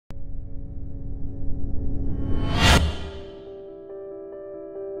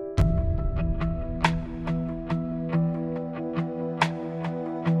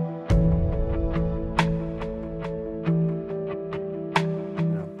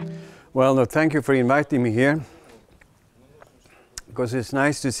Well, no, thank you for inviting me here, because it's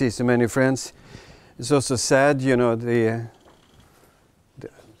nice to see so many friends. It's also sad, you know, to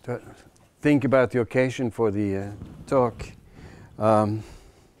think about the occasion for the talk. I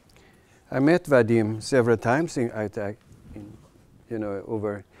met Vadim several times you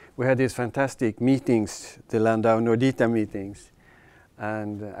know, we had these fantastic meetings, the Landau Nordita meetings,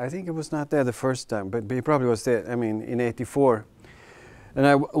 and I think it was not there the first time, but he probably was there, I mean, in '84. And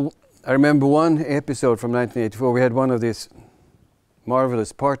I remember one episode from 1984. We had one of these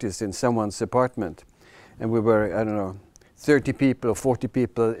marvelous parties in someone's apartment, and we were, I don't know, 30 people or 40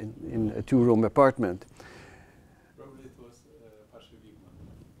 people in a two-room apartment. Probably it was Pasha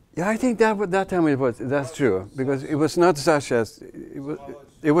Wigman. Yeah, I think that time it was. That's true, because it was not Sasha's.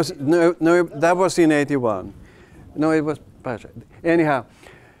 It was no. That was in '81. No, it was Pasha. Anyhow,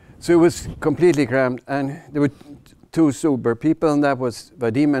 so it was completely crammed, and there were two sober people, and that was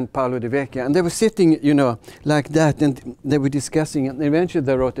Vadim and Paolo De Vecchia, and they were sitting, you know, like that, and they were discussing, and eventually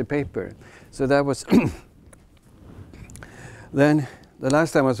they wrote a paper. So that was. Then the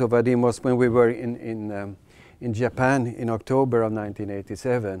last time I saw Vadim was when we were in Japan in October of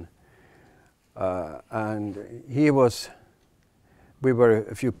 1987, and we were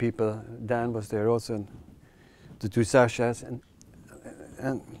a few people. Dan was there also, and the two Sashas,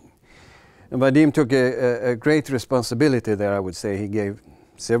 and Vadim took a great responsibility there, I would say. He gave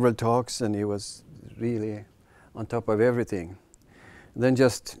several talks, and he was really on top of everything. And then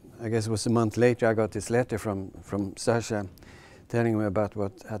just, I guess it was a month later, I got this letter from Sasha telling me about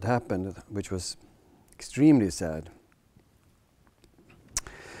what had happened, which was extremely sad.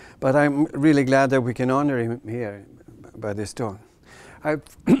 But I'm really glad that we can honor him here by this talk. I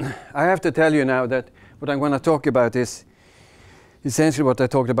have to tell you now that what I'm going to talk about is essentially what I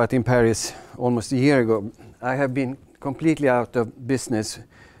talked about in Paris almost a year ago. I have been completely out of business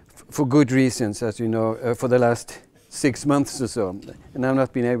for good reasons, as you know, for the last 6 months or so, and I've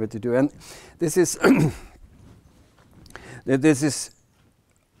not been able to do. And this is this is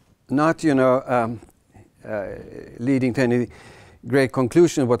not, you know, leading to any great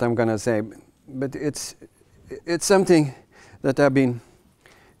conclusion of what I'm going to say, but it's something that I've been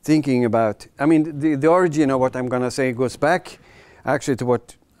thinking about. I mean, the origin of what I'm going to say goes back actually to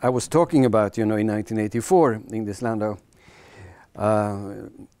what I was talking about, you know, in 1984 in this Landau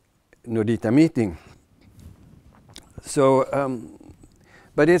Nordita meeting. So,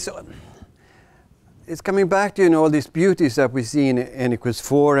 but it's coming back to, you know, all these beauties that we see in n equals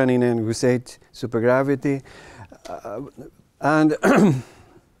 4 and in n equals 8 supergravity. And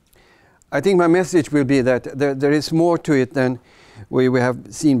I think my message will be that there is more to it than we have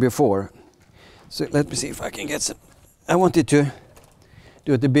seen before. So let me see if I can get some. I wanted to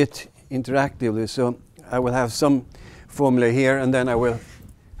do it a bit interactively, so I will have some formula here, and then I will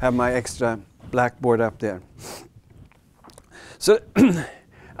have my extra blackboard up there. So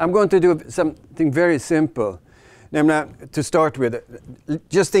I'm going to do something very simple. Now, to start with,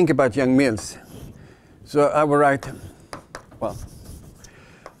 just think about young Mills. So I will write, well,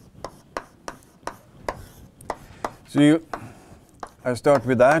 so I start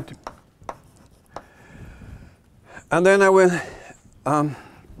with that. And then I will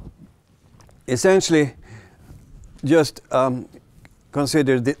essentially just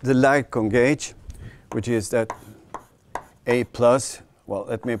consider the Lycon gauge, which is that A plus, well,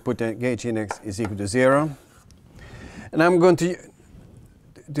 let me put a gauge index is equal to 0. And I'm going to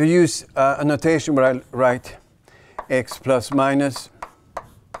use a notation where I write x plus minus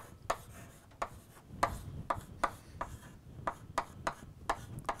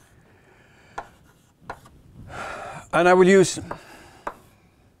and I will use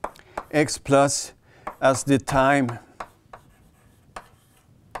x plus as the time,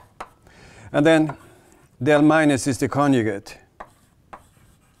 and then del minus is the conjugate.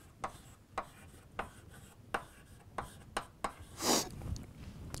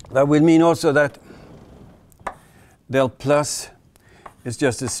 That will mean also that del plus is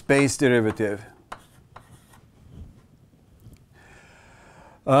just a space derivative.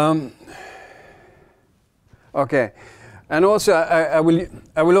 Okay, and also I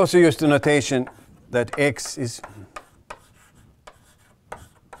will also use the notation that x is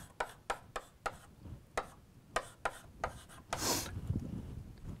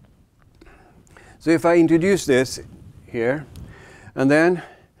so if I introduce this here, and then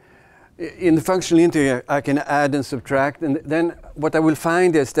in the functional integer I can add and subtract, and then what I will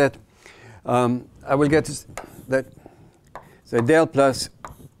find is that I will get that, so del plus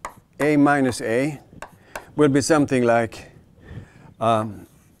a minus a will be something like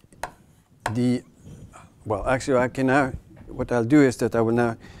well, actually I can now, what I'll do is that I will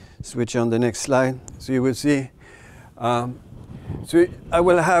now switch on the next slide. So you will see. So I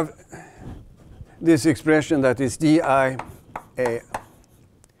will have this expression that is DIA.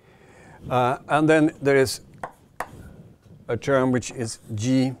 And then there is a term which is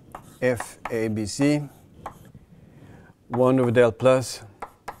GFABC, 1 over del plus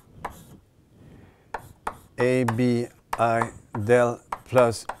ABI del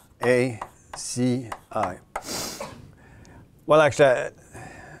plus ACI. Well, actually,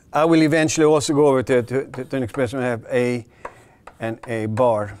 I will eventually also go over to an expression I have A and A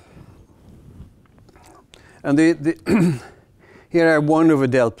bar. And here I have 1 over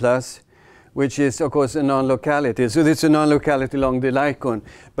del plus, which is, of course, a non-locality. So it's a non-locality along the light cone,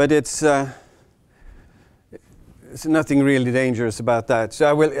 but it's nothing really dangerous about that. So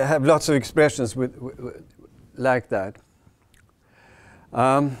I will have lots of expressions like that.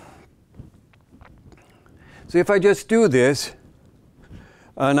 So if I just do this,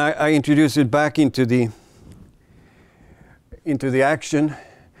 and I introduce it back into the action,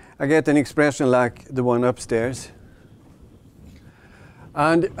 I get an expression like the one upstairs.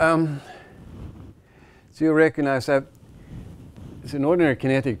 And so you recognize that it's an ordinary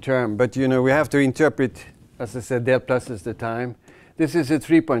kinetic term, but you know we have to interpret, as I said, del plus is the time. This is a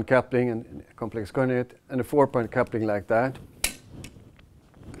 3-point coupling and complex coordinate, and a 4-point coupling like that.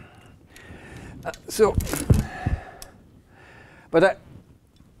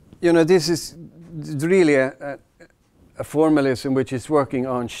 You know, this is really a formalism which is working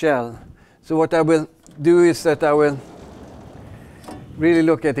on shell. So what I will do is that I will really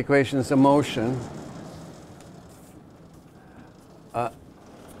look at equations of motion.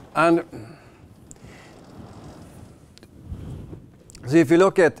 And so if you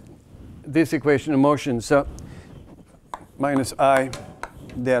look at this equation of motion, so minus I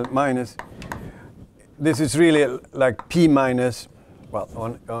del minus, this is really like P minus,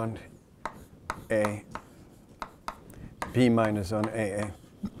 well, on A, P minus on AA.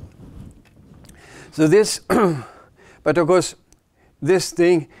 So this, but of course, this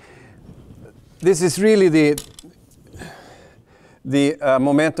thing, this is really the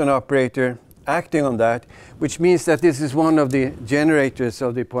momentum operator acting on that, which means that this is one of the generators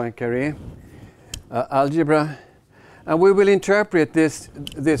of the Poincaré algebra. And we will interpret this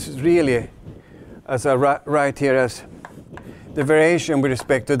really as I write here as the variation with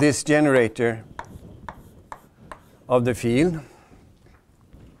respect to this generator of the field.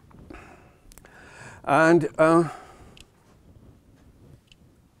 And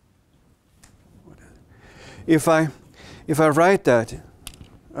if I write that,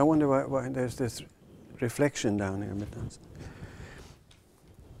 I wonder why there's this reflection down here.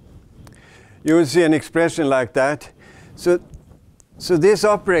 You will see an expression like that. So this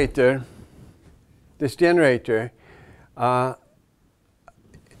operator, this generator,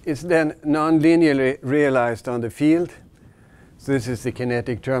 is then non-linearly realized on the field. So this is the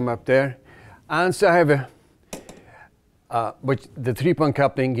kinetic term up there. And so I have which the 3-point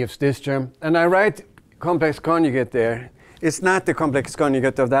coupling gives this term. And I write complex conjugate there. It's not the complex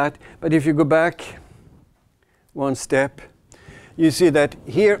conjugate of that, but if you go back one step, you see that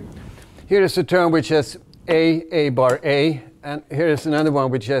here is a term which has A bar A, and here is another one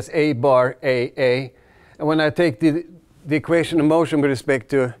which has A bar A. And when I take the equation of motion with respect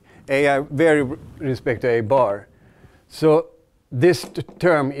to A, I vary with respect to A bar. So this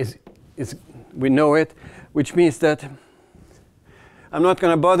term is we know it, which means that I'm not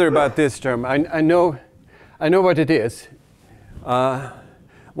going to bother about this term. I know what it is.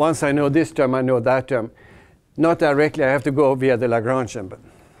 Once I know this term, I know that term. Not directly, I have to go via the Lagrangian. But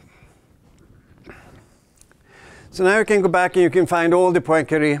so now you can go back and you can find all the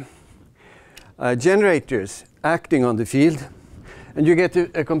Poincaré generators acting on the field. And you get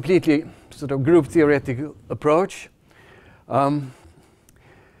a completely sort of group theoretical approach. And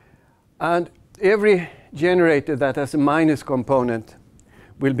every generator that has a minus component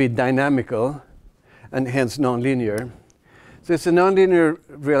will be dynamical and hence nonlinear. So it's a nonlinear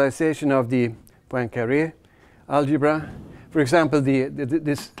realization of the Poincaré algebra. For example,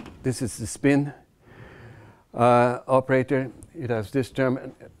 this is the spin operator. It has this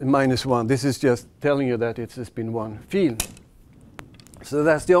term, minus 1. This is just telling you that it's a spin 1 field. So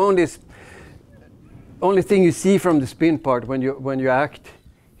that's the only thing you see from the spin part when you act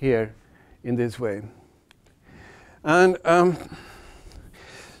here in this way. And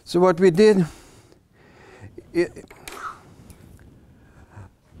so what we did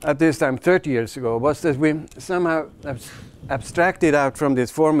at this time 30 years ago was that we somehow abstracted out from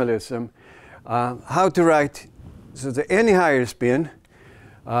this formalism how to write so that any higher spin,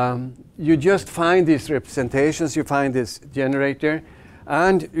 you just find these representations, you find this generator,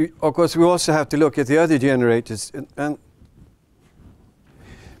 And of course, we also have to look at the other generators. And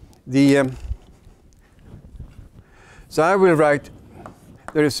the so I will write.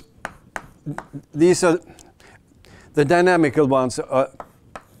 There is these are the dynamical ones. Are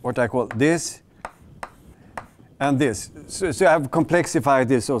what I call this and this. So I've complexified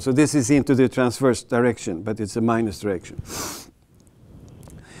this also. This is into the transverse direction, but it's a minus direction.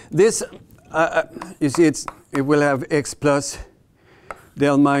 This, you see, it will have x plus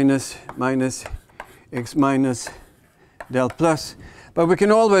del minus minus x minus del plus. But we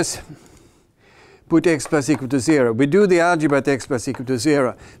can always put x plus equal to 0. We do the algebra at x plus equal to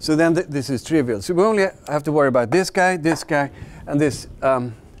 0. So then this is trivial. So we only have to worry about this guy, and this,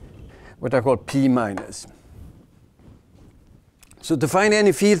 what I call p minus. So to find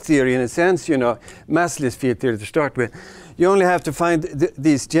any field theory, in a sense, you know, massless field theory to start with, you only have to find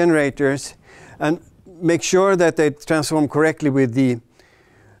these generators and make sure that they transform correctly with the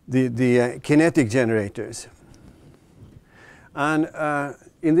kinetic generators. And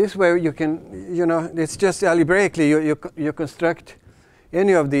in this way, you can, you know, it's just algebraically, you construct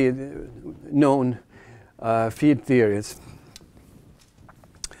any of the known field theories.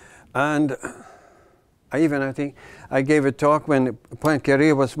 And I think I gave a talk when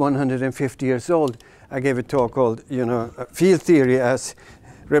Poincaré was 150 years old. I gave a talk called, you know, field theory as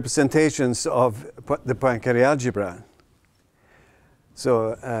representations of the Poincaré algebra.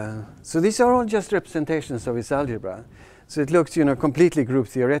 So, so these are all just representations of his algebra. So it looks, you know, completely group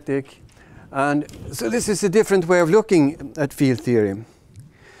theoretic. And so this is a different way of looking at field theory.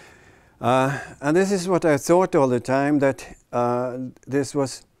 And this is what I thought all the time, that this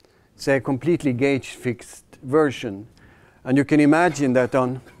was, say, a completely gauge-fixed version. And you can imagine that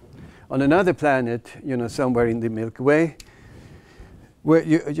on another planet, you know, somewhere in the Milky Way, where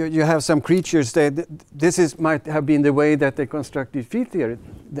you have some creatures that might have been the way that they constructed field theory.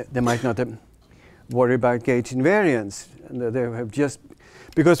 They might not have worried about gauge invariance. And they have just,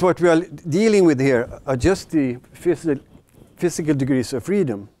 because what we are dealing with here are just the physical degrees of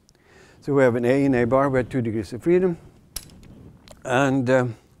freedom. So we have an A in A bar, we have 2 degrees of freedom. And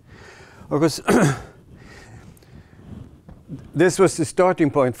of course, this was the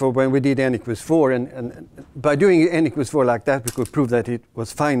starting point for when we did n equals 4. And by doing n equals 4 like that, we could prove that it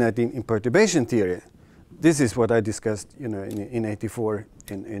was finite in perturbation theory. This is what I discussed, you know, in '84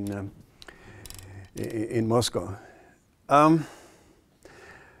 in Moscow.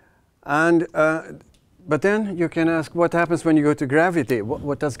 But then you can ask, what happens when you go to gravity?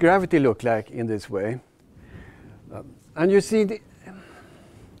 What does gravity look like in this way? And you see,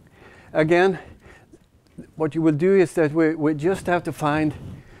 again, what you will do is that we just have to find,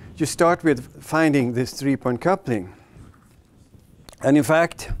 you start with finding this 3-point coupling. And in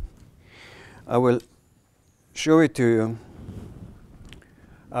fact, I will show it to you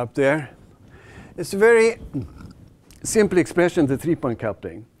up there. It's a very simple expression, the 3-point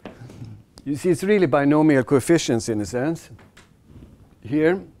coupling. You see, it's really binomial coefficients in a sense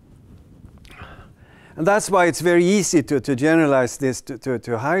here. And that's why it's very easy to generalize this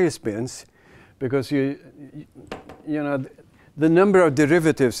to higher spins, because you know, the number of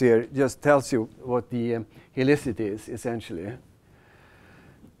derivatives here just tells you what the helicity is, essentially.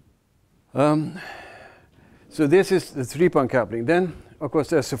 So this is the 3-point coupling. Then, of course,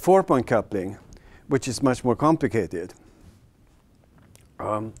 there's a 4-point coupling, which is much more complicated.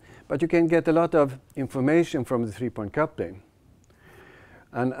 But you can get a lot of information from the 3-point coupling.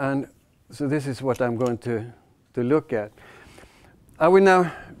 And so this is what I'm going to look at. I will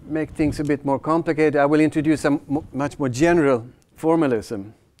now make things a bit more complicated. I will introduce some much more general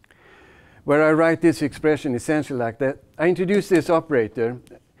formalism, where I write this expression essentially like that. I introduce this operator.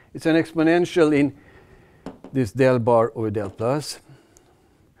 It's an exponential in this del bar over del plus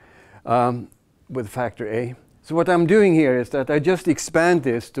with factor a. So what I'm doing here is that I just expand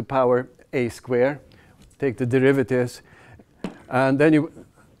this to power a square, take the derivatives, and then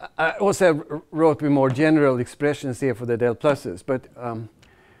I also wrote with more general expressions here for the del pluses, but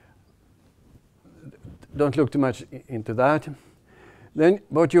don't look too much into that. Then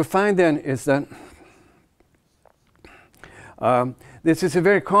what you find then is that this is a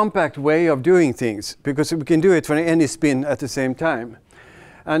very compact way of doing things, because we can do it for any spin at the same time.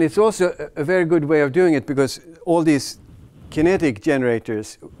 And it's also a very good way of doing it, because all these kinetic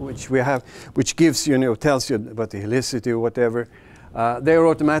generators which we have, which gives, you know, tells you about the helicity or whatever, they are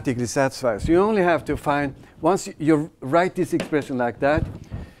automatically satisfied. So you only have to find, once you write this expression like that,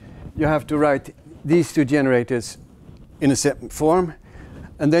 you have to write these two generators in a certain form,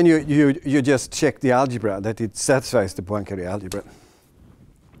 and then you just check the algebra that it satisfies the Poincaré algebra.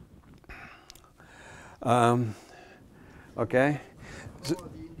 Okay. So How are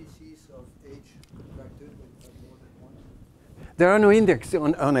the indices of H contracted when you have more than one? there are no index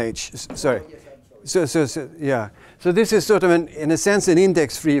on H. Sorry. Oh, yes, I'm sorry. So yeah. So this is sort of in a sense an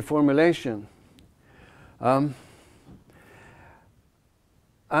index-free formulation. Okay.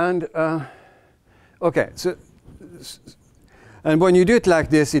 And when you do it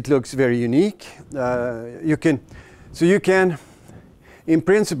like this, it looks very unique. You can, in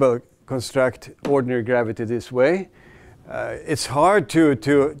principle, construct ordinary gravity this way. It's hard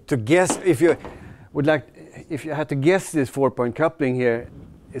to guess if you had to guess this 4-point coupling here.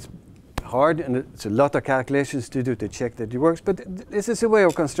 It's hard, and it's a lot of calculations to do to check that it works. But this is a way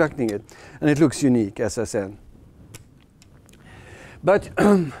of constructing it, and it looks unique, as I said. But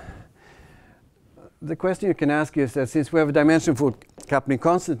the question you can ask is that since we have a dimensionful coupling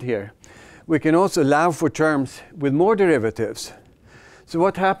constant here, we can also allow for terms with more derivatives. So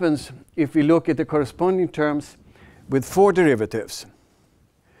what happens if we look at the corresponding terms with 4 derivatives?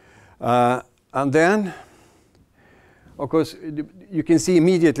 And then, of course, you can see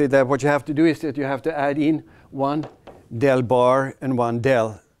immediately that what you have to do is that you have to add in 1 del bar and 1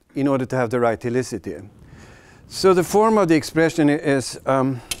 del in order to have the right helicity. So the form of the expression is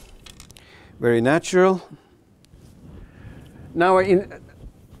very natural. Now,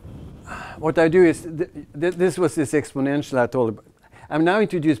 what I do is, this was this exponential I told about. I'm now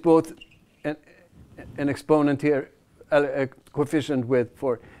introduce both an exponent here, a coefficient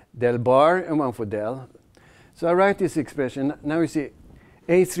for del bar and 1 for del. So I write this expression. Now you see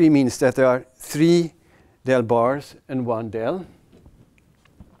A3 means that there are 3 del bars and 1 del.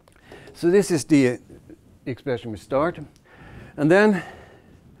 So this is the expression we start. And then,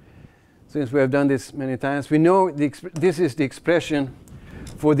 since we have done this many times, we know this is the expression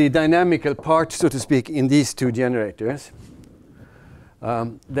for the dynamical part, so to speak, in these 2 generators.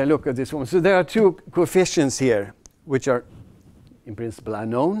 Then look at this one. So there are 2 coefficients here, which are in principle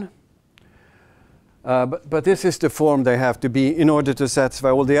unknown. But this is the form they have to be in order to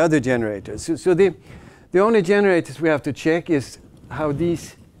satisfy all the other generators. So the only generators we have to check is how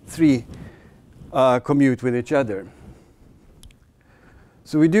these 3 commute with each other.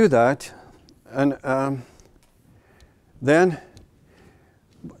 So we do that, and then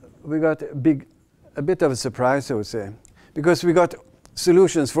we got a bit of a surprise, I would say, because we got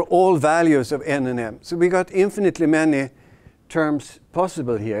solutions for all values of n and m. So we got infinitely many terms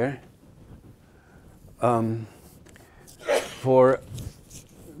possible here for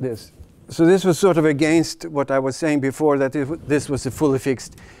this. So this was sort of against what I was saying before, that this was a fully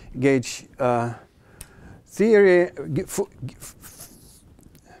fixed gauge theory,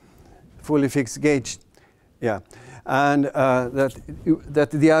 fully fixed gauge, yeah, and that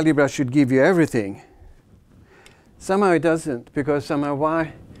the algebra should give you everything. Somehow it doesn't, because somehow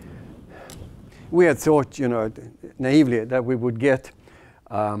we had thought, naively, that we would get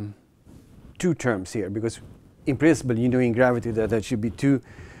 2 terms here, because in principle, you know, in gravity that there should be 2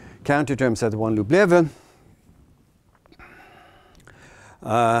 counterterms at the 1 loop level.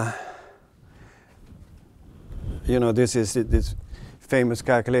 This is this famous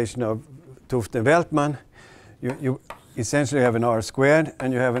calculation of 't Hooft and Veltman. You essentially have an R squared,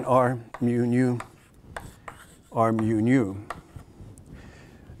 and you have an R mu nu, R mu nu.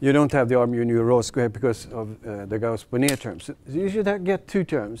 You don't have the R mu nu rho squared because of the Gauss-Bonnet terms. So you should get 2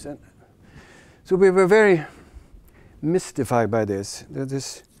 terms. And so we were very mystified by this.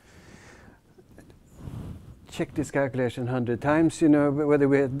 Checked this calculation 100 times, whether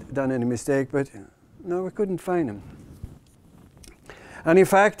we had done any mistake, but no, we couldn't find them. And in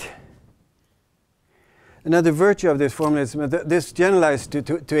fact, another virtue of this formula is that this generalized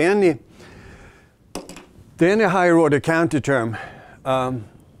to any higher order counterterm. The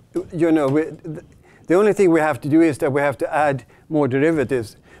only thing we have to do is that we have to add more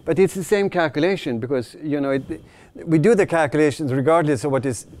derivatives. But it's the same calculation, because we do the calculations regardless of what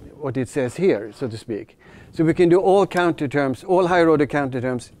it says here, so to speak. So we can do all counterterms, all higher order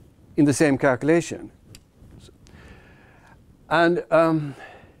counterterms, in the same calculation. And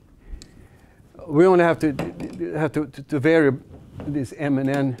we only have to vary this m and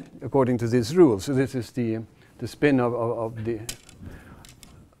n according to this rule. So this is the spin of the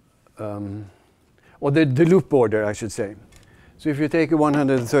or the loop order, I should say. So if you take a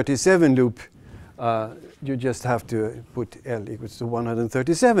 137 loop, you just have to put L equals to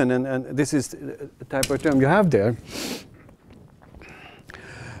 137, and this is the type of term you have there.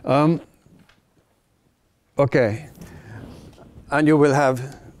 Okay, and you will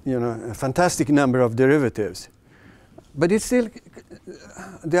have, a fantastic number of derivatives, but it's still,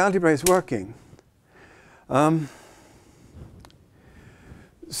 the algebra is working.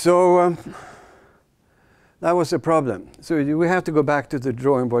 That was a problem. So we have to go back to the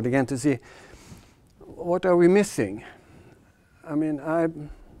drawing board again to see what are we missing. I mean,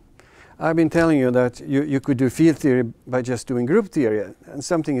 I've been telling you that you could do field theory by just doing group theory, and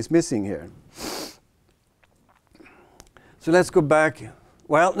something is missing here. So let's go back.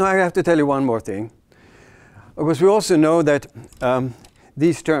 Well, no, I have to tell you one more thing. Because we also know that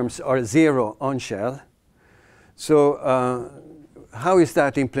these terms are 0 on shell. So how is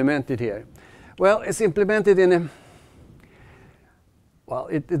that implemented here? Well, it's implemented in a, well,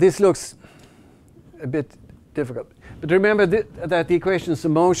 this looks a bit difficult. But remember that the equations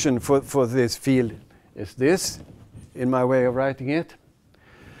of motion for this field is this, in my way of writing it.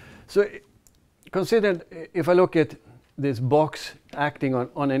 So consider if I look at this box acting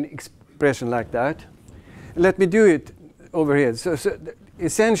on an expression like that. Let me do it over here. So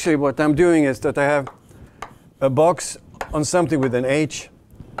essentially what I'm doing is that I have a box on something with an H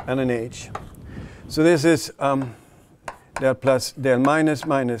and an H. So this is del plus del minus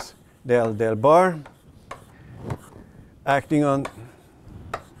minus del bar acting on.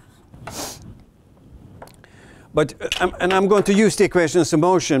 But I'm going to use the equations of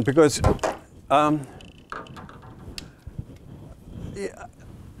motion because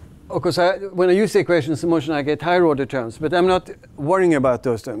of course, when I use the equations of motion, I get higher order terms, but I'm not worrying about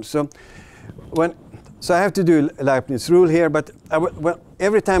those terms. So I have to do Leibniz rule here, but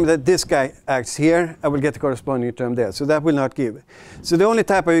every time that this guy acts here, I will get the corresponding term there. So that will not give. So the only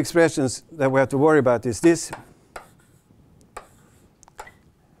type of expressions that we have to worry about is this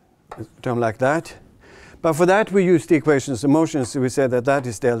term like that. But for that, we use the equations of motion. So we said that that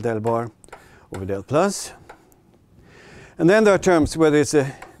is del bar over del plus. And then there are terms whether it's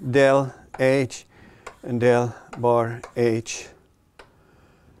a del H and del bar H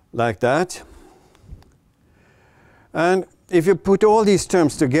like that. And if you put all these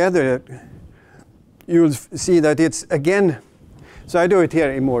terms together, you'll see that it's again, so I do it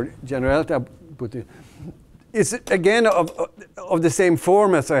here in more generality. It's again of the same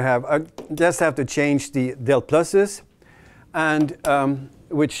form as I have. I just have to change the del pluses and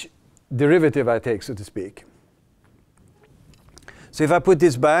which derivative I take, so to speak. So if I put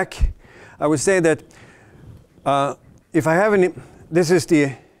this back, I would say that if I have any, this is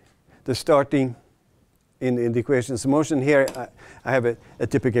the starting in the equations of motion. Here I have a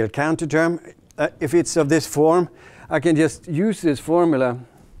typical counter term. If it's of this form, I can just use this formula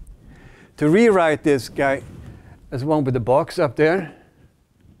to rewrite this guy as one with the box up there.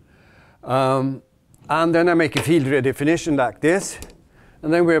 And then I make a field redefinition like this,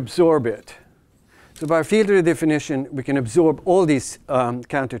 and then we absorb it. So by field redefinition, we can absorb all these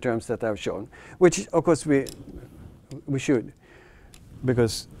counter terms that I've shown, which of course we should,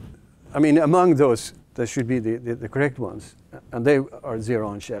 because I mean among those there should be the correct ones, and they are 0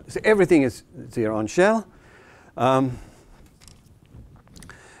 on shell. So everything is 0 on shell.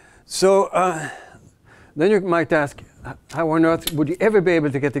 Then you might ask, how on earth would you ever be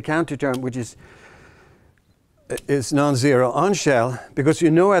able to get the counter term which is non-zero on shell? Because you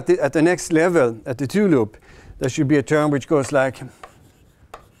know at the next level, at the 2 loop, there should be a term which goes like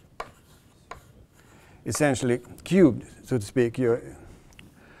essentially cubed, so to speak.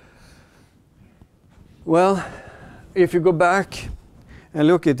 Well, if you go back and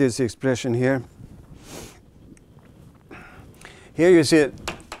look at this expression here, here you see it.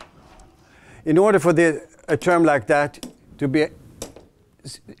 In order for a term like that to be,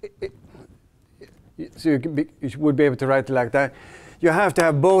 so you would be able to write it like that, you have to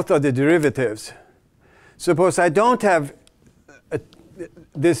have both of the derivatives. Suppose I don't have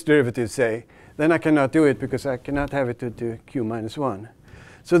this derivative, say, then I cannot do it because I cannot have it to q minus 1.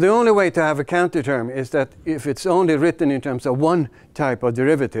 So the only way to have a counter term is that if it's only written in terms of one type of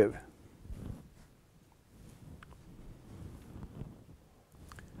derivative.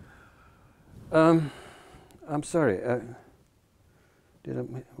 I'm sorry. Did I?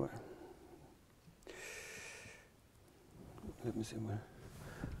 Let me see where.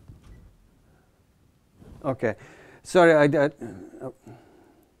 Okay, sorry.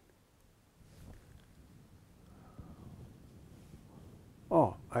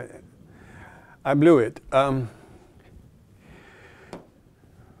 Oh, I blew it. I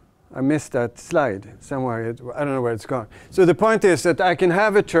missed that slide somewhere. I don't know where it's gone. So the point is that I can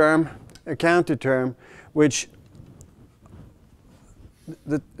have a term, a counter term, which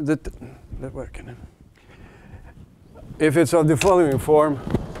if it's of the following form,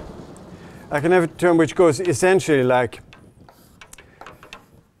 I can have a term which goes essentially like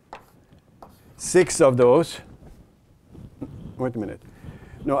 6 of those. Wait a minute.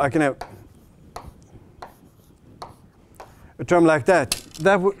 No, I can have a term like that.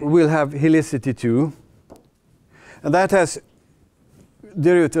 That will have helicity 2. And that has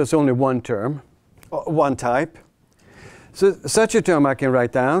derivatives only one term, one type. So such a term I can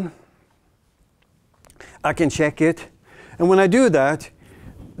write down. I can check it. And when I do that,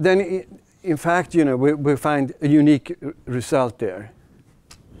 then in fact, we find a unique result there.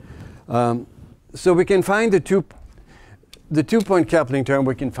 So we can find the two-point coupling term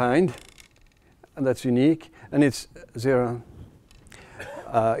we can find, and that's unique, and it's zero.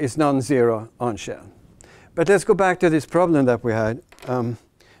 It's non-zero on shell. But let's go back to this problem that we had,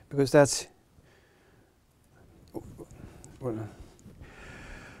 because that's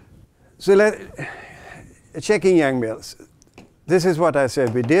so checking Young-Mills. This is what I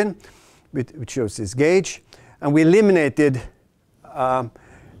said we did. We chose this gauge, and we eliminated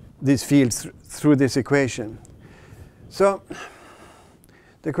these fields through this equation. So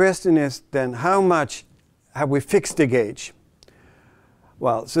the question is then, how much have we fixed the gauge?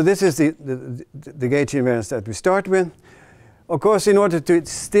 Well, so this is the gauge invariance that we start with. Of course, in order to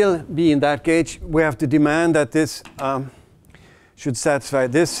still be in that gauge, we have to demand that this should satisfy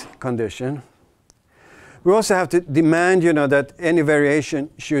this condition. We also have to demand, that any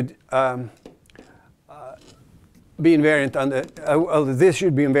variation should be invariant under, this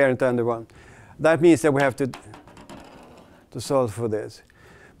should be invariant under 1. That means that we have to solve for this.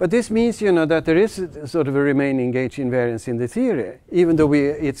 But this means, that there is a sort of a remaining gauge invariance in the theory, even though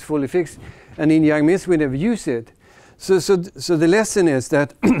it's fully fixed. And in Young-Mills, we never use it. So the lesson is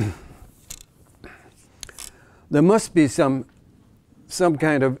that there must be some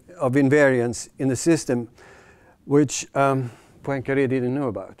kind of invariance in the system which Poincaré didn't know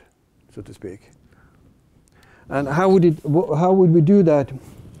about, so to speak. And how would we do that?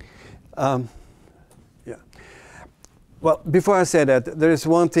 Yeah. Well, before I say that, there is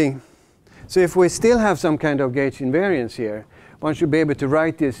one thing. So if we still have some kind of gauge invariance here, one should be able to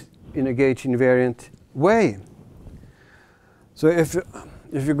write this in a gauge invariant way. So if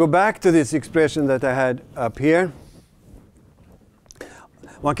you go back to this expression that I had up here,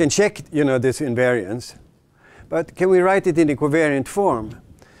 one can check, this invariance. But can we write it in a covariant form?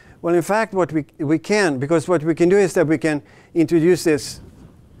 Well, in fact, what we can, because what we can do is that we can introduce this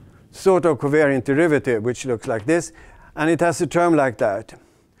sort of covariant derivative, which looks like this, and it has a term like that.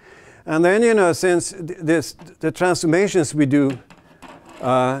 And then, since the transformations we do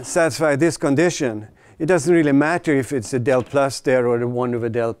satisfy this condition, it doesn't really matter if it's a del plus there or a 1 over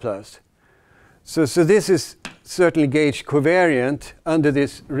del plus. So this is certainly gauge covariant under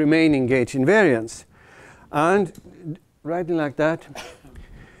this remaining gauge invariance. And writing like that,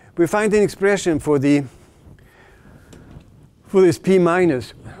 we find an expression for this p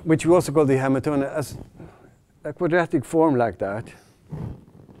minus, which we also call the Hamiltonian, as a quadratic form like that.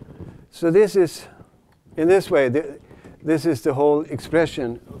 So this is, in this way, this is the whole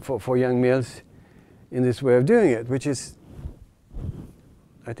expression for Young-Mills in this way of doing it, which is,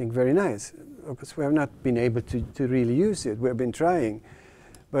 I think, very nice. Because we have not been able to really use it. We've been trying.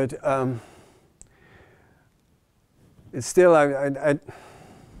 But it's still,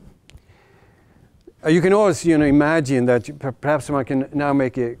 you can always, imagine that perhaps one can now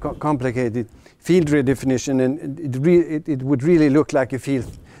make a complicated field redefinition, and it would really look like a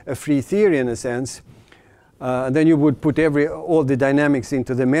free theory in a sense. And then you would put all the dynamics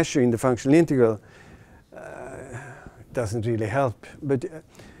into the measure in the functional integral. It doesn't really help, but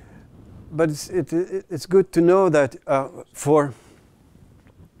it's good to know that for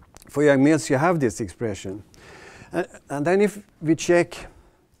Young-Mills you have this expression. And then if we check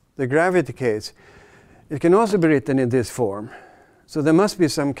the gravity case, it can also be written in this form. So there must be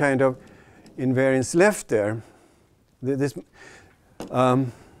some kind of invariance left there.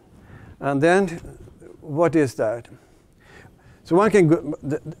 And then what is that? So one can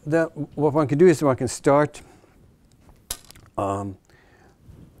what one can do is one can start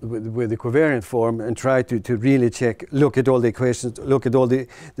with the covariant form and try to really look at all the equations, look at all the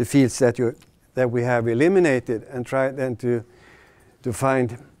fields that we have eliminated, and try then to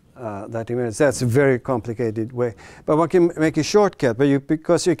find that invariance. That's a very complicated way, but one can make a shortcut.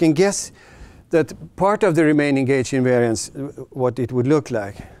 Because you can guess that part of the remaining gauge invariance, what it would look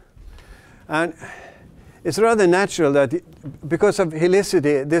like, and it's rather natural that because of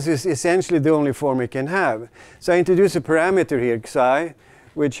helicity, this is essentially the only form we can have. So I introduce a parameter here, psi,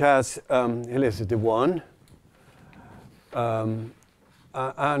 which has helicity 1.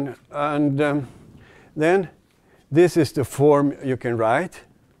 Then this is the form you can write.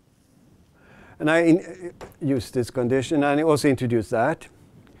 And I use this condition, and I also introduce that.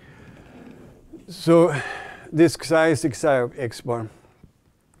 So this psi is the psi of x bar.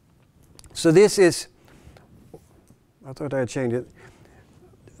 So this is, I thought I had changed it.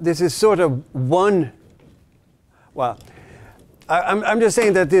 This is sort of one Well, I'm just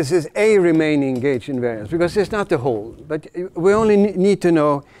saying that this is a remaining gauge invariance because it's not the whole. But we only need to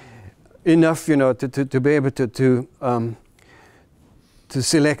know enough, you know, to be able to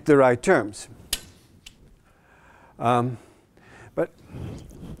select the right terms. But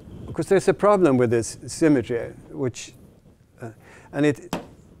of course, there's a problem with this symmetry, which and it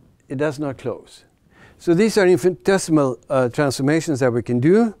does not close. So these are infinitesimal transformations that we can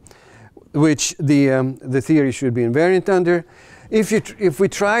do, which the theory should be invariant under. If we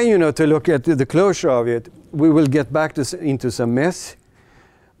try, you know, to look at the closure of it, we will get back into some mess.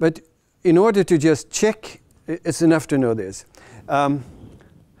 But in order to just check, it's enough to know this. I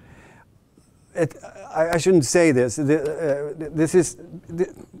shouldn't say this.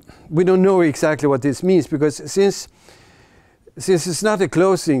 We don't know exactly what this means because since it's not a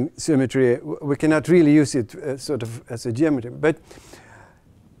closing symmetry, we cannot really use it sort of as a geometry. But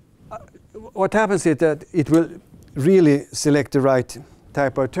what happens is that it will really select the right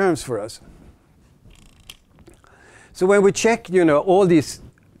type of terms for us. So when we check, you know, all these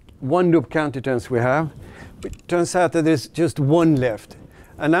one-loop counterterms we have, it turns out that there's just one left.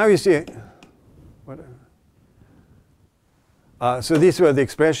 And now you see, so these were the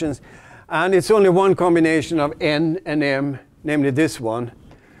expressions. And it's only one combination of n and m, namely this one,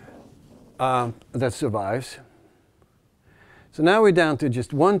 that survives. So now we're down to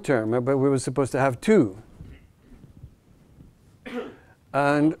just one term, but we were supposed to have two.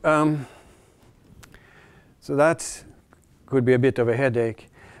 And so that could be a bit of a headache.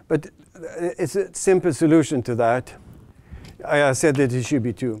 But it's a simple solution to that. I said that it should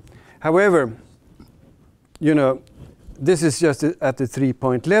be two. However, you know, this is just at the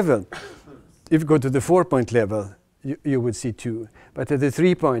 3-point level. If you go to the 4-point level, you would see two. But at the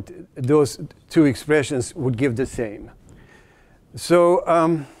 3-point, those two expressions would give the same. So,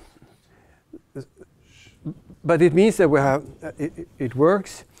 but it means that we have, it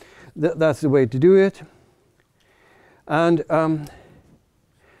works. That's the way to do it. And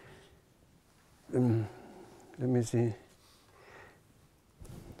let me see.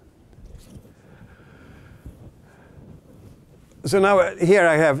 So now here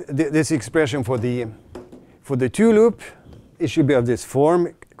I have this expression for the two loop. It should be of this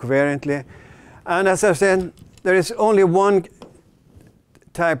form covariantly. And as I said, there is only one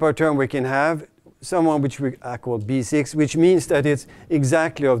type of term we can have, someone which I call B6, which means that it's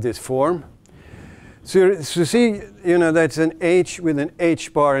exactly of this form. So see, you know, that's an H with an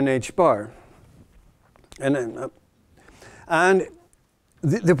H bar and H bar. And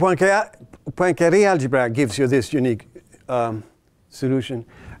the Poincaré algebra gives you this unique solution.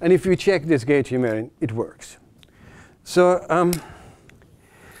 And if you check this gauge invariant, it works. So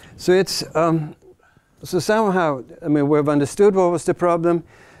so it's so somehow, I mean, we've understood what was the problem,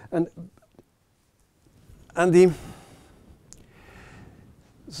 and the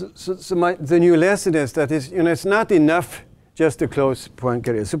the new lesson is that it's not enough just to close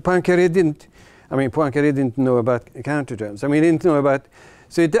Poincaré. So Poincaré didn't know about counterterms. I mean, he didn't know about.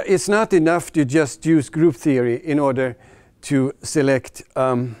 So it's not enough to just use group theory in order to select,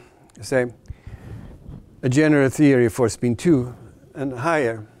 say, a general theory for spin 2 and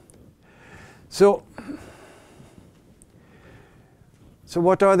higher. So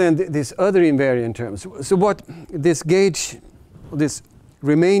what are then these other invariant terms? So what this gauge, this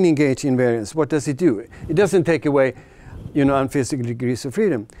remaining gauge invariance, what does it do? It doesn't take away, you know, unphysical degrees of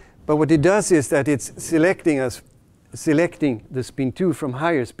freedom. But what it does is that it's selecting the spin 2 from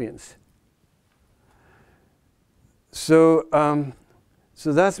higher spins. So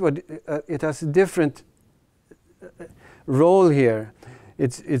so that's what it has a different role here.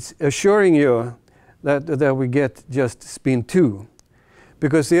 It's assuring you that we get just spin 2,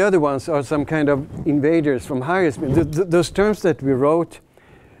 because the other ones are some kind of invaders from higher spin. Those terms that we wrote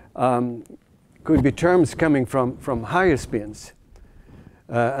could be terms coming from higher spins,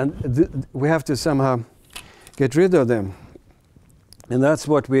 and we have to somehow get rid of them, and that's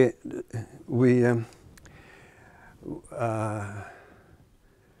what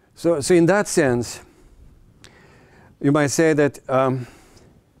so in that sense, you might say that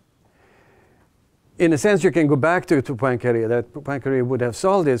in a sense you can go back to Poincaré, that Poincaré would have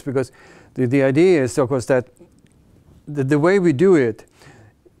solved this, because the idea is, of course, that the way we do it,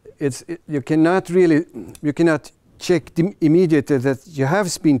 you cannot check immediately that you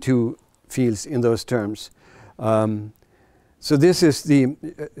have spin 2 fields in those terms. So this is the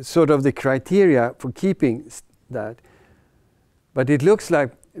sort of the criteria for keeping that. But it looks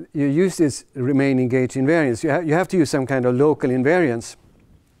like you use this remaining gauge invariance. You have to use some kind of local invariance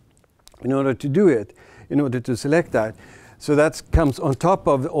in order to do it, in order to select that. So that comes on top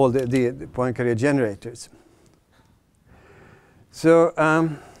of all the Poincaré generators. So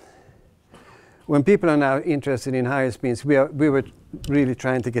when people are now interested in higher spins, we were really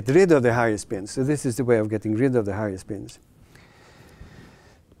trying to get rid of the higher spins. So this is the way of getting rid of the higher spins.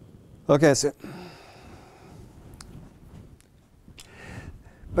 Okay, so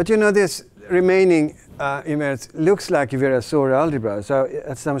but you know, this remaining invariance looks like a Virasoro algebra. So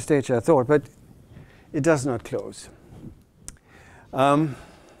at some stage I thought, but it does not close. And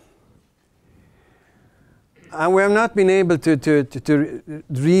we have not been able to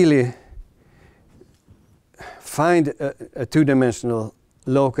really find a two-dimensional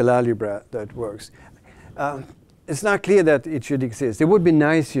local algebra that works. It's not clear that it should exist. It would be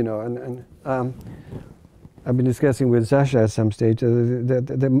nice, you know, and I've been discussing with Sasha at some stage that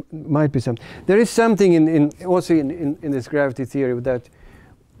there might be some. There is something also in this gravity theory that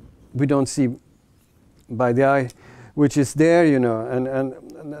we don't see by the eye, which is there, you know, and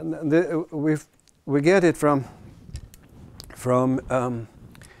we get it from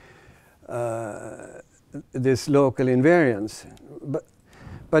this local invariance,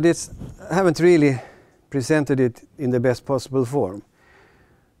 but I haven't really presented it in the best possible form.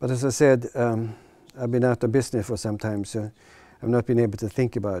 But as I said, I've been out of business for some time, so I've not been able to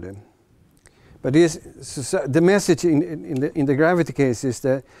think about it. But the message in the gravity case is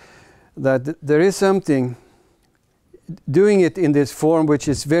that there is something doing it in this form, which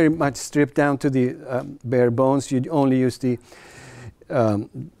is very much stripped down to the bare bones. You only use the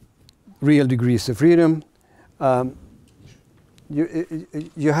real degrees of freedom.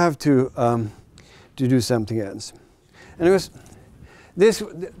 You have to do something else. And it was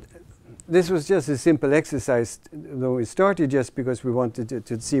this was just a simple exercise, though we started just because we wanted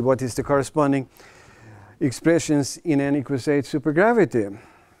to see what is the corresponding expressions in n equals 8 supergravity.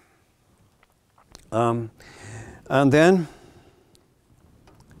 And then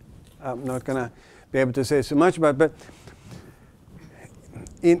I'm not going to be able to say so much about it, but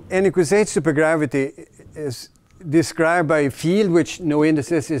in n equals 8 supergravity is described by a field which no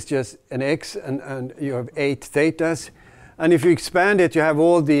indices is just an x, and you have 8 thetas. And if you expand it, you have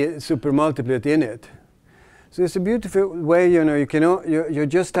all the supermultiplet in it. So it's a beautiful way, you know, you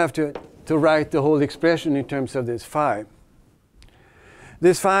just have to write the whole expression in terms of this phi.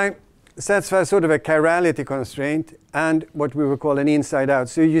 This phi satisfies sort of a chirality constraint and what we would call an inside out.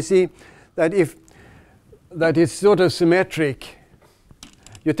 So you see that that it's sort of symmetric.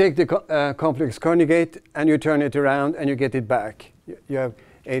 You take the complex conjugate and you turn it around and you get it back. You have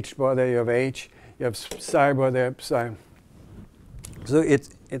h bar there, you have h, you have psi bar there, psi. So it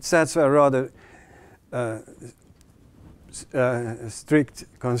satisfies rather strict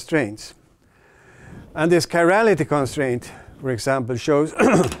constraints. And this chirality constraint, for example,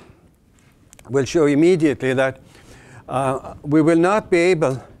 will show immediately that we will not be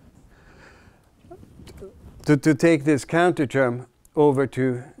able to take this counter term over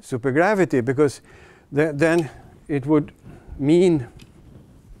to supergravity, because then it would mean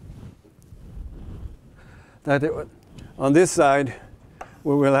that on this side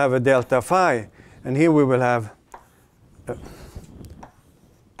we will have a delta phi, and here we will have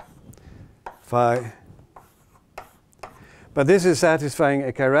phi. But this is satisfying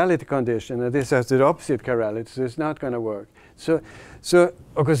a chirality condition, and this has the opposite chirality, so it's not going to work. So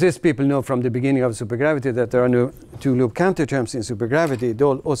of course, these people know from the beginning of supergravity that there are no two-loop counterterms in supergravity. It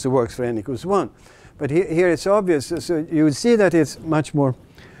also works for n equals 1. But here it's obvious, so you will see that it's much more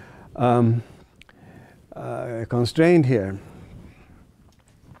constrained here.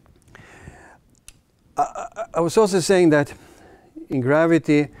 I was also saying that in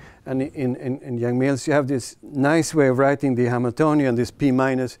gravity and in Yang-Mills, you have this nice way of writing the Hamiltonian, this P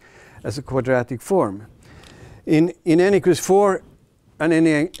minus, as a quadratic form. In n equals 4 and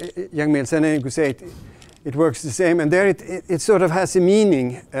in Yang-Mills and n equals 8, it works the same. And there it sort of has a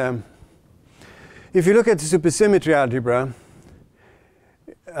meaning. If you look at the supersymmetry algebra,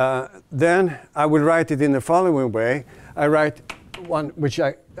 then I will write it in the following way. I write one, which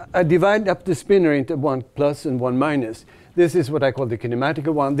I divide up the spinor into one plus and one minus. This is what I call the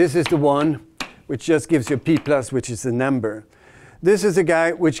kinematical one. This is the one which just gives you a p plus, which is the number. This is the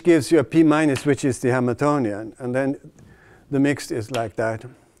guy which gives you a p minus, which is the Hamiltonian. And then the mixed is like that.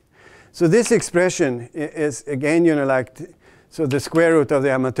 So this expression is, again, you know, like, so the square root of the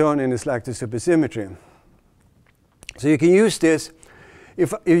Hamiltonian is like the supersymmetry. So you can use this.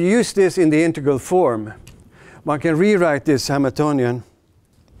 If you use this in the integral form, one can rewrite this Hamiltonian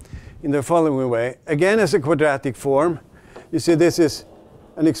in the following way. Again, as a quadratic form. You see, this is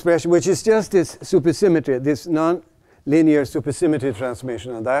an expression which is just this supersymmetry, this non-linear supersymmetry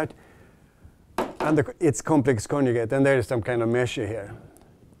transformation of that, and its complex conjugate, and there is some kind of measure here.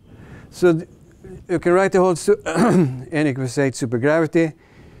 So you can write the whole n equals 8 supergravity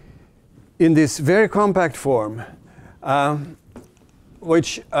in this very compact form,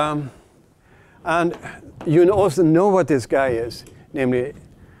 which and you also know what this guy is, namely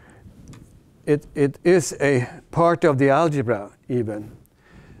it is a part of the algebra even.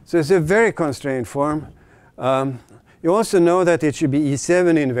 So it's a very constrained form. You also know that it should be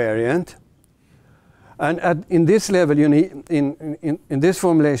E7 invariant. And in this level, you need, in this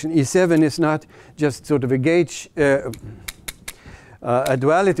formulation, E7 is not just sort of a gauge, a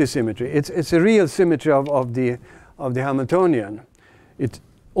duality symmetry. It's a real symmetry of the Hamiltonian.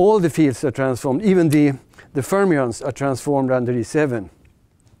 All the fields are transformed. Even the fermions are transformed under E7.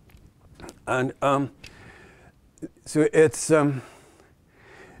 And so it's a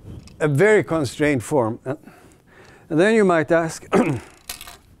very constrained form. And then you might ask,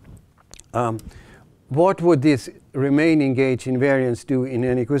 what would this remaining gauge invariance do in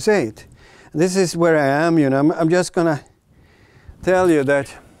n equals 8? This is where I am. You know, I'm just going to tell you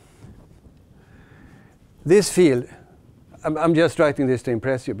that this field, I'm just writing this to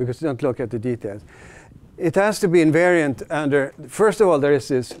impress you because don't look at the details. It has to be invariant under, first of all, there is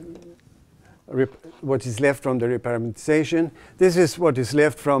this, what is left from the reparametrization. This is what is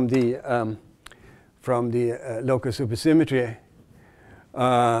left from the local supersymmetry.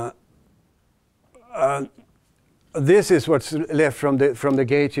 This is what's left from the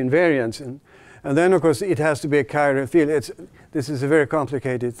gauge invariance, and then of course it has to be a chiral field. This is a very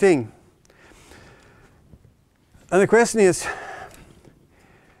complicated thing, and the question is,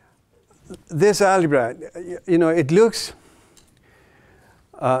 this algebra, you know, it looks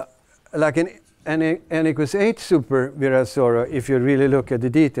like an n equals 8 super Virasoro if you really look at the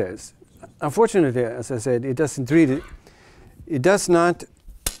details. Unfortunately, as I said, it doesn't really, it does not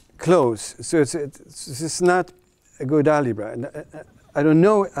close, so it's not a good algebra. And I don't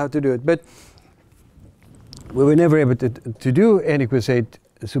know how to do it, but we were never able to do n equals 8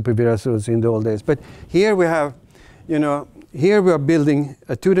 super Virasoros in the old days. But here we have, you know, here we are building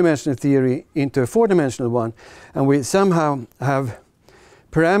a two-dimensional theory into a four-dimensional one, and we somehow have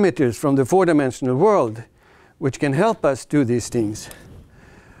parameters from the four-dimensional world which can help us do these things.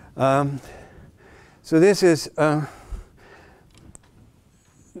 So this is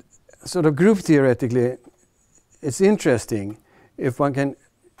sort of group theoretically, it's interesting if one can,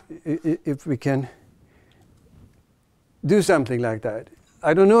 if we can do something like that.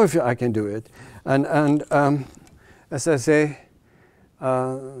 I don't know if I can do it, and as I say,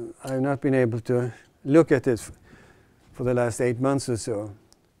 I've not been able to look at it for the last 8 months or so.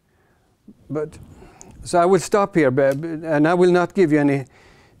 But so I will stop here, and I will not give you any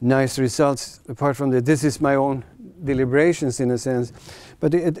nice results apart from that. This is my own deliberations in a sense,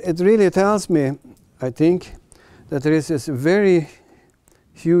 but it really tells me, I think, that there is this very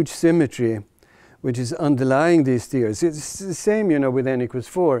huge symmetry which is underlying these theories. It's the same, you know, with n equals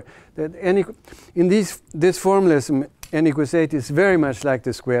 4. That in this formalism, n equals 8 is very much like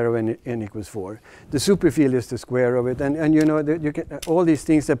the square of n equals 4. The superfield is the square of it, and you know, you can, all these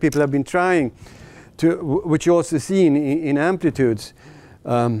things that people have been trying to, which you also see in amplitudes.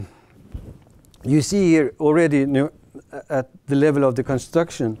 You see here already, you know, at the level of the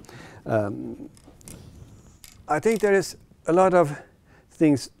construction. I think there is a lot of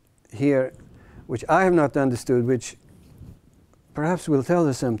things here which I have not understood, which perhaps will tell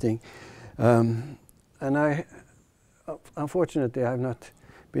us something. And unfortunately, I have not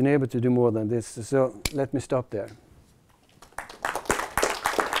been able to do more than this. So let me stop there.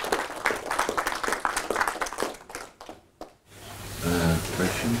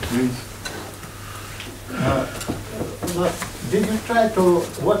 Question, please. Did you try to,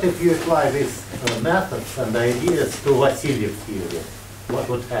 what if you apply these methods and ideas to Vasilyev theory? What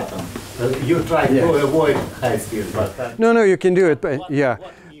would happen? You try to avoid high speed, but... No, you can do it, but yeah.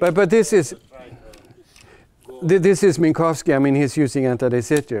 But this is Minkowski. I mean, he's using anti-de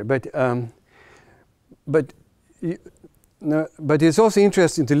Sitter. But it's also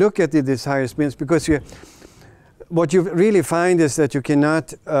interesting to look at these higher spins, because what you really find is that you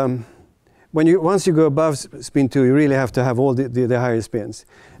cannot, once you go above spin 2, you really have to have all the higher spins.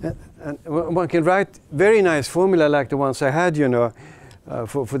 And one can write very nice formula like the ones I had, you know,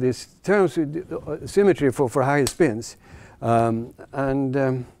 for these terms, symmetry for higher spins. I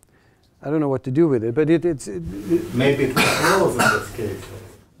don't know what to do with it, but it's... maybe it will close in this case.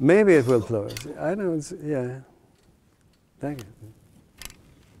 Maybe it will close. I don't, yeah. Thank you.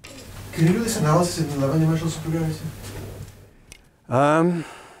 Can you do this analysis in 11-dimensional supergravity?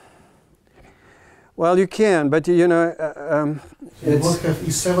 Well, you can, but you know... you both have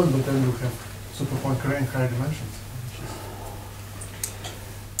E7, but then you have superpoint in higher dimensions.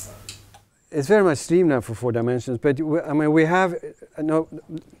 it's very much streamlined for 4 dimensions. But I mean, we have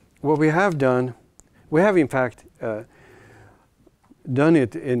what we have done. We have in fact done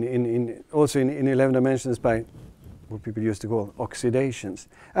it also in 11 dimensions by what people used to call oxidations.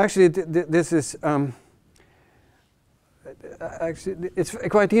 Actually, this is actually it's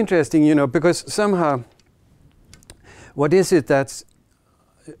quite interesting, you know, because somehow, what is it that's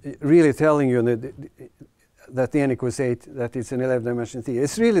really telling you that the n equals 8, that it's an 11 dimensional theory?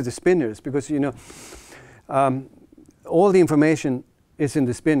 It's really the spinors, because you know all the information is in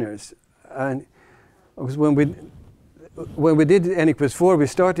the spinors, and when we did n equals 4, we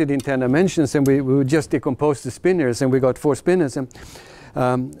started in 10 dimensions, and we would just decompose the spinors, and we got 4 spinors,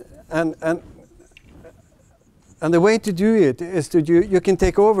 and the way to do it is to you can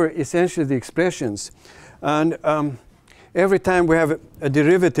take over essentially the expressions, and every time we have a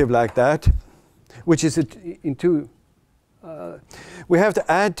derivative like that, which is in 2, we have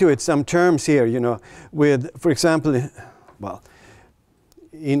to add to it some terms here, you know, with, for example, well,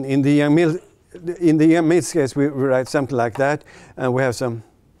 in the Mills case, we write something like that, and we have some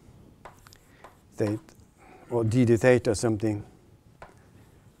theta or dd theta or something.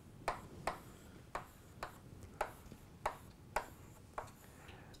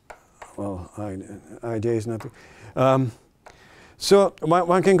 Well, ij is not. So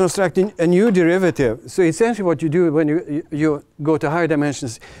one can construct a new derivative. So essentially, what you do when you go to higher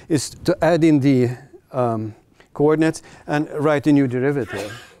dimensions is to add in the coordinates and write a new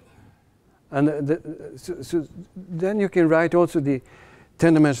derivative. And so then you can write also the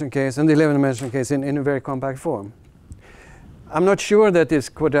 10-dimensional case and the 11-dimensional case in a very compact form. I'm not sure that this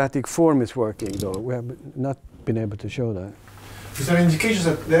quadratic form is working, though. We have not been able to show that. Is there indications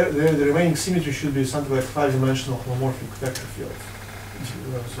that the remaining symmetry should be something like 5-dimensional homomorphic vector field?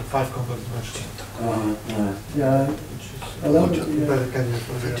 So 5 complex dimensional. Yeah. Better candidate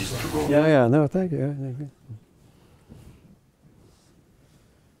for the answer. Yeah. No, thank you. Thank you.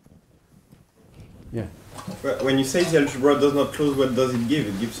 Yeah. When you say the algebra does not close, what does it give?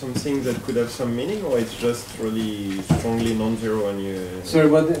 It gives something that could have some meaning, or it's just really strongly non-zero? And you. Sorry,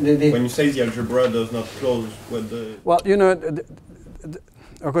 what? When you say the algebra does not close, what the? Well, you know,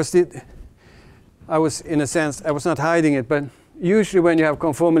 of course, I was in a sense I was not hiding it, but usually when you have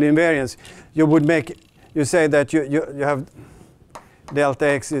conformal invariance, you say that you have delta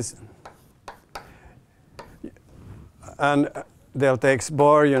x is and delta x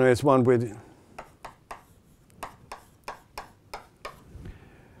bar, you know, is one with.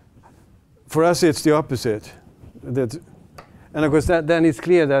 For us, it's the opposite. And of course, then it's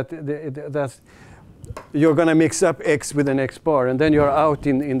clear that you're going to mix up x with an x bar, and then you're out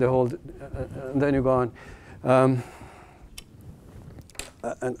in the whole, and then you go on.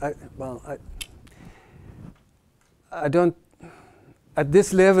 And I don't, at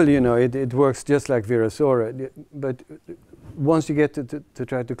this level, you know, it works just like Virasora, but once you get to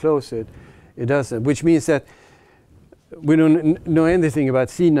try to close it, it doesn't, which means that we don't know anything about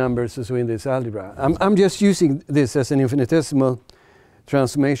C numbers so in this algebra. I'm just using this as an infinitesimal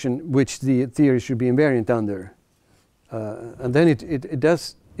transformation which the theory should be invariant under. And then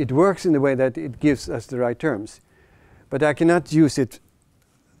it works in the way that it gives us the right terms. But I cannot use it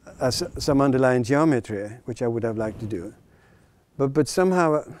as some underlying geometry, which I would have liked to do. But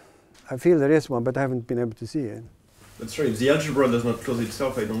somehow I feel there is one, but I haven't been able to see it. That's right. If the algebra does not close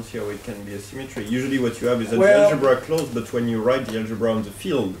itself, I don't see how it can be a symmetry. Usually what you have is that the algebra closed, but when you write the algebra on the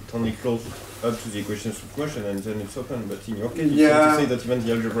field, it only closes up to the equations of motion, and then it's open. But in your case, you seem to say that even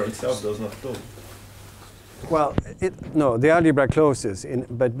the algebra itself does not close. Well, no, the algebra closes,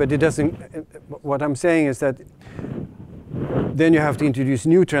 but it doesn't. What I'm saying is that then you have to introduce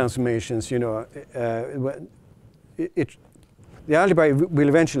new transformations, you know. The algebra will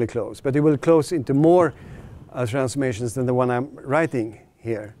eventually close, but it will close into more transformations than the one I'm writing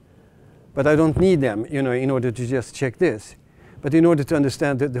here. But I don't need them, you know, in order to just check this. But in order to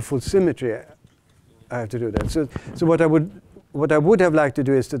understand the full symmetry, I have to do that. So what I would have liked to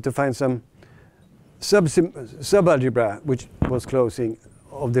do is to find some subalgebra which was closing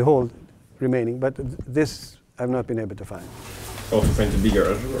of the whole remaining. But this I've not been able to find. Also find a bigger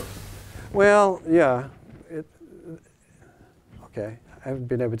algebra. Well, yeah. Okay, I haven't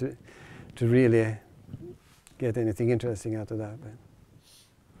been able to really get anything interesting out of that. But.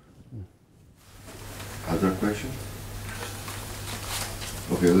 Other questions?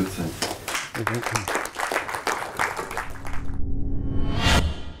 Okay, let's end. Okay.